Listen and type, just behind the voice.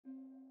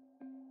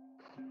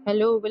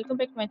Hello, welcome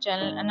back to my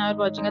channel and now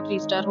we're watching a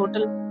 3-star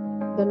hotel.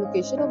 The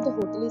location of the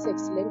hotel is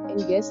excellent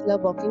and guests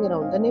love walking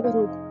around the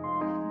neighborhood.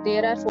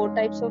 There are 4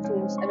 types of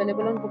rooms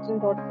available on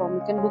booking.com.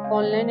 You can book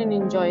online and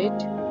enjoy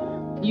it.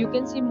 You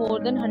can see more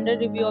than 100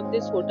 reviews of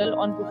this hotel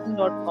on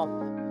booking.com.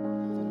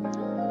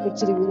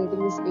 Its review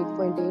rating is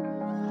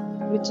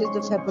 8.8, which is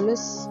the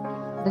fabulous.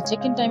 The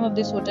check-in time of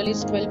this hotel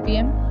is 12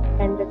 p.m.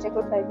 and the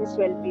checkout time is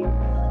 12 p.m.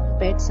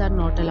 Pets are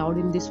not allowed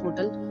in this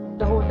hotel.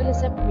 The hotel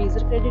accepts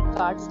major credit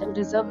cards and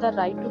reserves the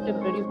right to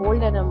temporarily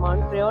hold an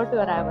amount prior to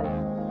arrival.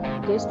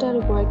 Guests are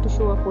required to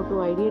show a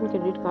photo ID and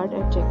credit card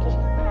at check-in.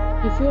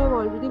 If you have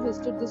already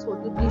visited this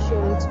hotel, please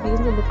share your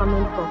experience in the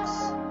comment box.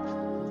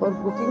 For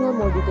booking or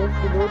more details,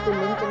 below the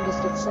link in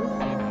description.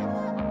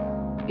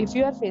 If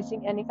you are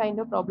facing any kind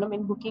of problem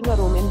in booking a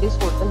room in this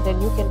hotel,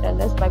 then you can tell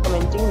us by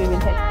commenting. We will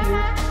help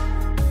you.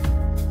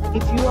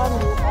 If you are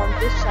new on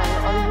this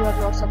channel or you are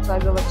not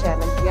subscribed to our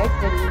channel yet,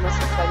 then you must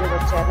subscribe to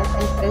our channel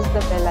and press the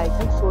bell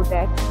icon so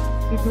that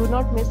you do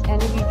not miss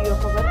any video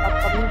of our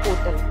upcoming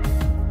hotel.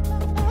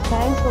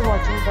 Thanks for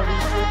watching the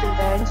video till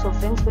the end. So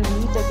friends, will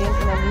meet again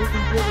in a new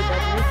video with a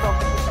new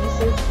property. Be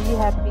safe, be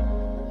happy.